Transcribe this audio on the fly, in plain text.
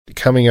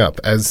Coming up,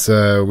 as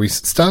we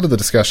started the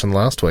discussion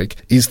last week,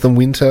 is the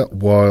Winter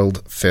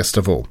Wild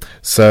Festival.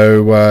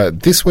 So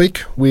this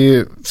week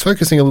we're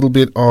focusing a little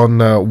bit on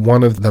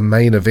one of the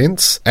main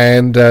events,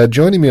 and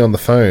joining me on the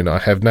phone I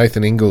have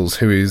Nathan Ingalls,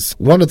 who is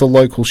one of the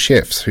local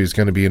chefs who's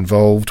going to be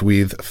involved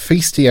with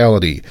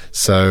Feastiality.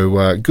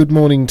 So good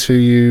morning to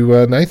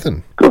you,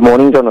 Nathan. Good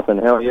morning, Jonathan.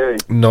 How are you?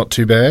 Not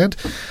too bad.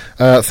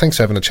 Thanks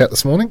for having a chat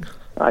this morning.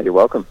 You're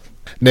welcome.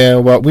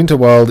 Now, Winter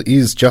Wild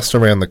is just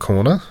around the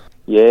corner.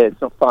 Yeah, it's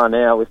not far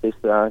now with this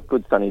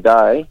good sunny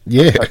day.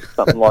 Yeah. So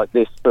something like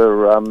this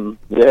for, on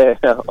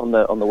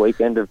the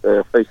weekend of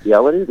the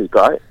Feastiality would be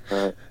great.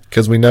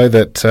 Because we know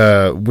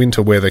that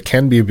winter weather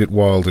can be a bit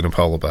wild in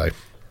Apollo Bay.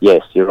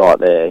 Yes, you're right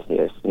there,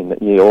 yes.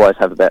 You always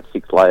have about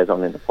 6 layers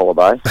on in Apollo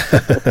Bay.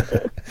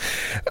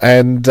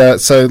 And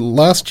so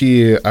last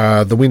year,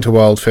 the Winter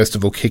Wild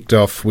Festival kicked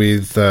off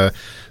with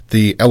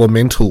the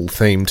elemental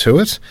theme to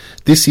it.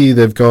 This year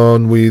they've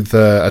gone with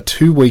a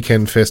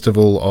 2-weekend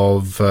festival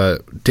of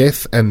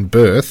death and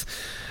birth,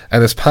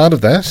 and as part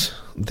of that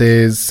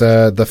there's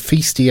the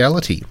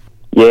Feastiality.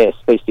 Yes,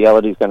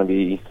 Feastiality is going to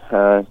be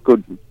a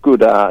good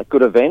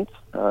event.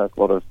 A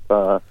lot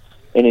of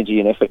energy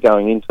and effort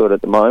going into it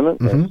at the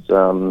moment.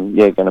 Mm-hmm.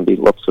 There's going to be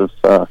lots of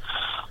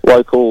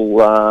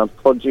local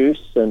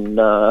produce and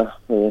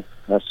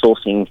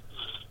sourcing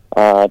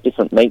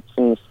different meats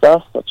and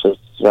stuff, such as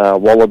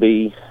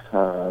wallaby.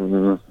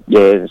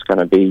 There's going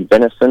to be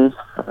venison.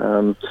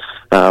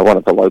 One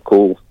of the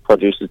local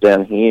producers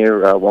down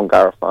here,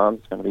 Wangara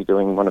Farms, is going to be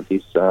doing one of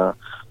his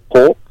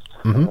porks,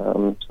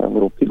 so a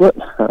little piglet.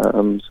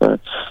 And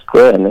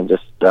then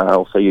just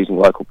also using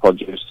local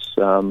produce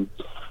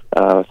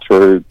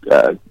through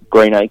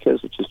Green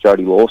Acres, which is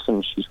Jodie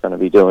Lawson. She's going to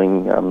be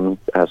doing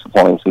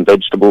supplying some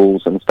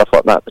vegetables and stuff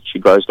like that she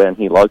grows down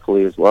here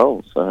locally as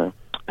well. So.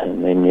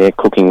 And then,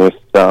 cooking with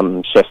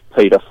Chef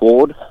Peter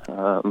Ford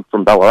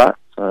from Ballarat.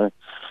 So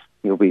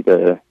he'll be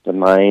the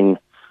main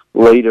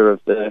leader of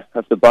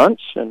the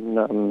bunch,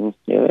 and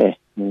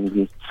he'll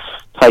be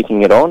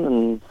taking it on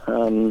and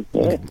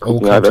all cooking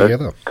come over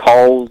together.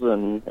 Coals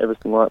and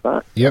everything like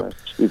that. Yep, so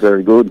should be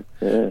very good.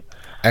 Yeah.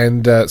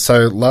 And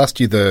so last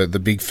year the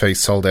big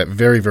feast sold out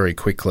very, very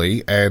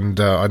quickly,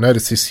 and I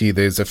noticed this year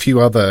there's a few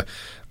other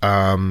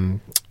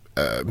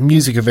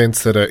music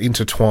events that are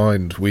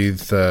intertwined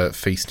with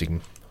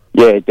feasting.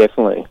 Yeah,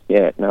 definitely.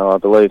 Yeah, no, I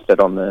believe that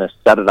on the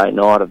Saturday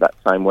night of that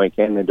same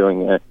weekend they're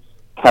doing a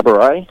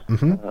cabaret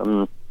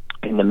in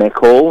the Mech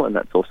Hall, and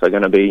that's also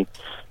going to be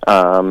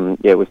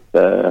with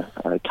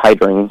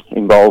catering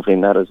involved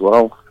in that as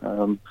well.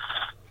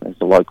 There's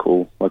the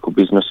local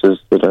businesses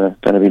that are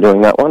going to be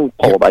doing that one,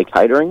 Apollo Bay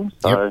Catering,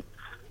 so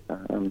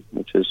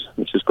which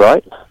is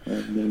great.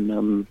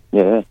 And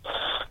then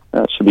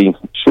it should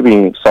be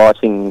an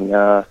exciting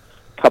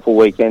couple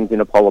weekends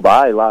in Apollo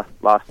Bay.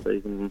 Last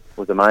season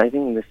was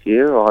amazing. This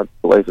year, I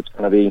believe it's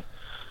going to be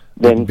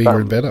then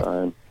bigger and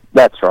better.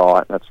 That's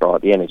right.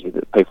 The energy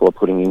that people are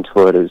putting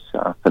into it is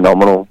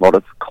phenomenal. A lot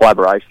of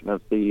collaboration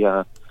of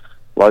the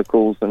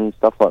locals and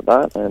stuff like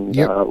that, and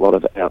a lot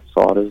of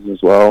outsiders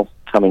as well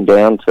coming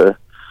down to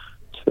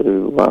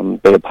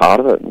be a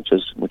part of it, which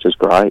is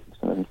great.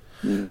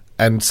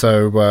 And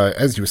so,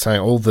 as you were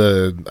saying, all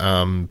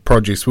the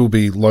produce will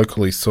be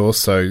locally sourced,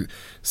 so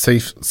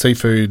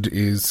seafood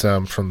is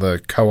from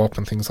the co-op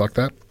and things like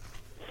that?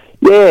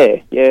 Yeah,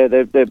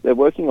 they're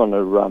working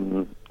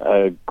on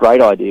a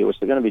great idea, which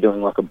they're going to be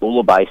doing like a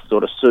buller-based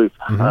sort of soup,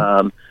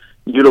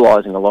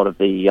 utilising a lot of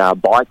the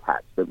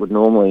bycatch that would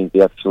normally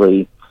be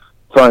actually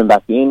thrown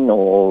back in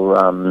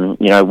or,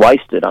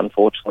 wasted,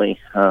 unfortunately.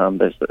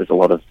 There's a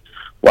lot of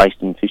waste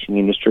in the fishing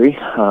industry,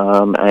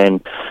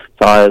 and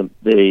so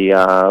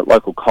the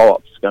local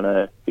co-op's going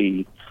to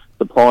be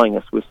supplying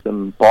us with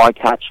some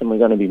bycatch, and we're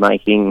going to be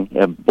making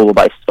a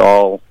buller-based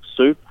style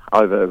soup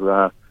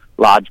over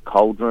large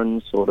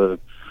cauldrons, sort of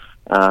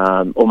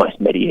almost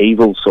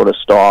medieval sort of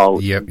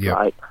style. Yep.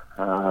 Great.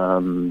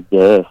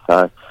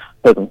 So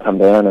people can come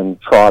down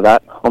and try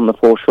that on the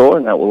foreshore,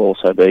 and that will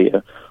also be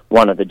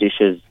one of the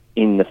dishes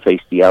in the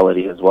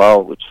Feastiality as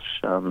well, which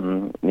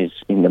is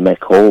in the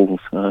Mech Hall.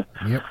 So.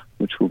 Yep.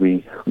 Which will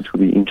be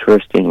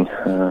interesting.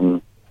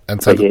 And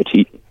so,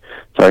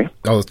 sorry,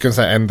 I was going to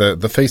say, and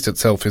the feast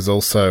itself is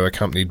also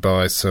accompanied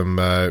by some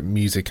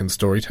music and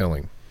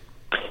storytelling.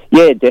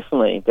 Yeah,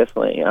 definitely. There's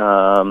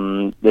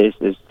going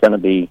to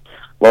be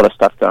a lot of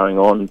stuff going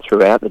on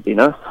throughout the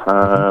dinner.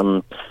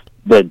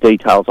 The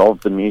details of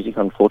the music,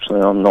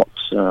 unfortunately, I'm not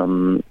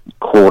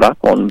caught up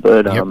on,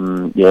 but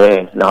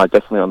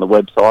definitely on the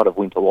website of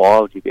Winter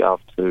Wild, you'll be able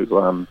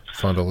to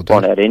find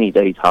out any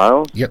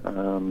details. Yep.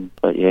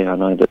 But I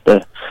know that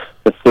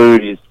the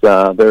food is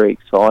very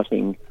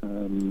exciting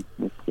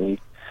with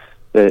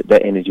the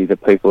energy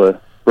that people are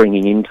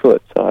bringing into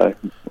it, so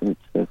it's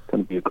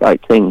going to be a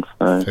great thing.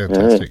 So,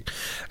 fantastic. Yeah.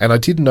 And I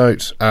did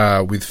note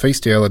with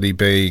Feastiality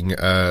being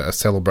a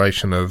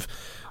celebration of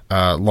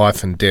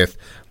life and death,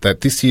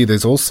 that this year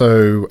there's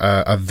also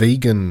a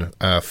vegan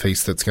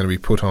feast that's going to be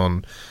put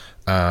on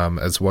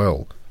as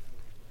well.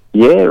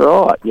 Yeah,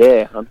 right.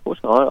 Yeah,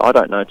 unfortunately, I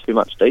don't know too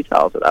much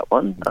details of that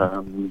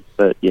one.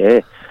 But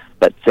yeah,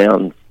 that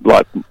sounds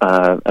like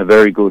a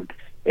very good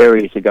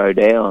area to go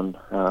down.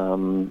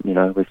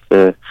 With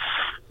the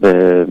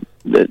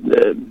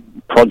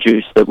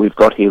produce that we've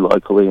got here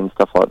locally and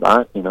stuff like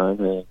that.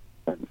 The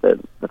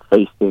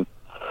feast of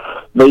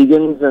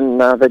vegans and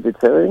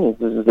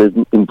vegetarians is as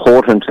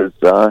important as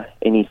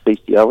any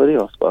bestiality,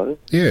 I suppose.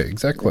 Yeah,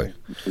 exactly.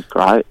 Which is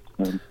great.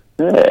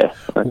 Yeah,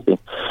 I think.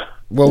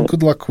 Well,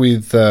 good luck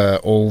with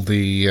all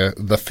the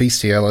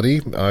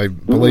feastiality. I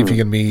believe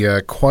you're going to be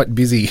quite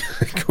busy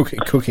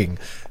cooking.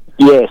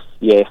 Yes.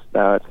 It's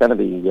going to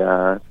be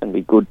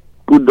good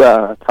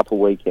couple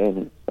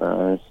weekends.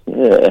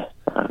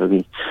 It'll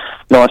be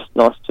nice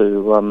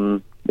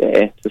to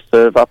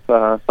serve up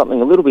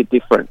something a little bit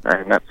different,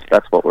 and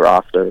that's what we're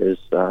after, is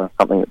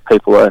something that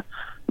people are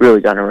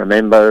really going to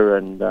remember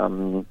and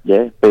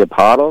be a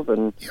part of,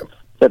 and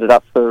set it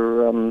up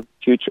for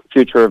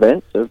future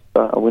events of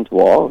Winter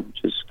Wild,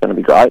 which is going to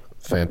be great.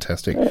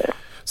 Fantastic. Yeah.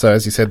 So,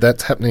 as you said,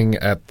 that's happening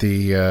at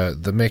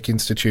the Mech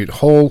Institute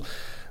Hall.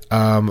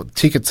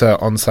 Tickets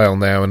are on sale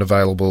now and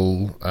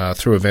available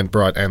through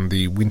Eventbrite and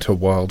the Winter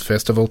Wild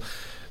Festival.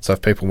 So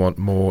if people want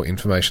more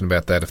information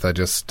about that, if they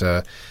just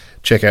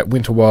check out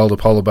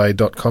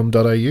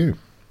winterwildapolobay.com.au.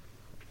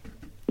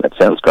 That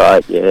sounds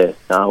great, yeah.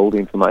 All the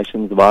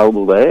information's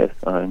available there.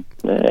 So,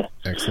 yeah.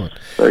 Excellent.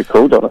 Very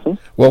cool, Jonathan.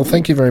 Well,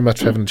 thank you very much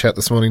for having a chat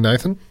this morning,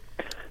 Nathan.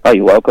 Oh,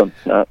 you're welcome.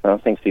 No,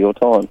 thanks for your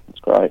time. It's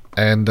great.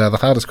 And the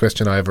hardest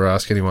question I ever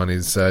ask anyone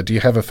is, do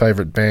you have a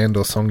favourite band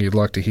or song you'd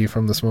like to hear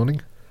from this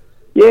morning?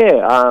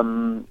 Yeah,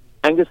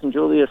 Angus and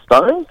Julia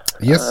Stone.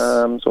 Yes.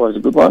 It's always a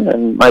good one.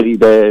 And maybe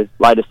their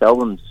latest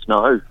album,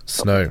 Snow.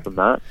 From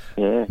that.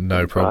 Yeah.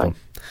 No problem.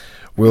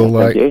 We'll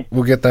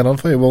get that on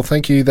for you. Well,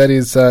 thank you. That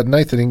is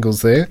Nathan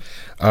Ingles there,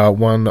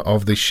 one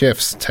of the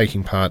chefs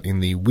taking part in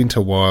the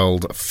Winter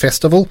Wild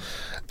Festival.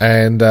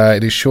 And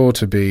it is sure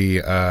to be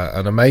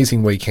an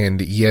amazing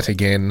weekend yet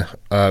again,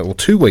 or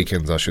 2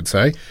 weekends, I should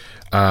say,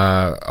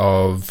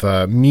 of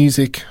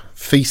music,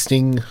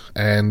 feasting,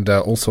 and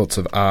all sorts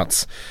of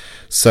arts.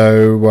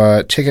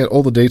 So check out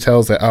all the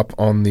details. They're up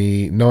on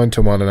the 9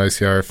 to 1 and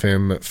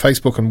OCRFM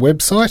Facebook and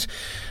website,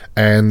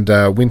 and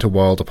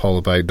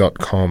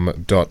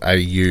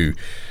winterwildapolobay.com.au.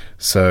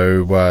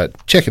 So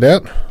check it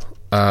out.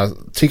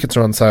 Tickets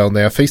are on sale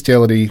now.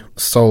 Feastiality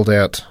sold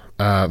out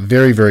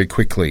very, very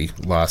quickly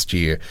last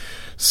year.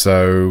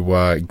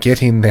 So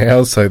get in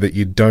now so that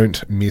you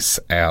don't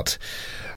miss out.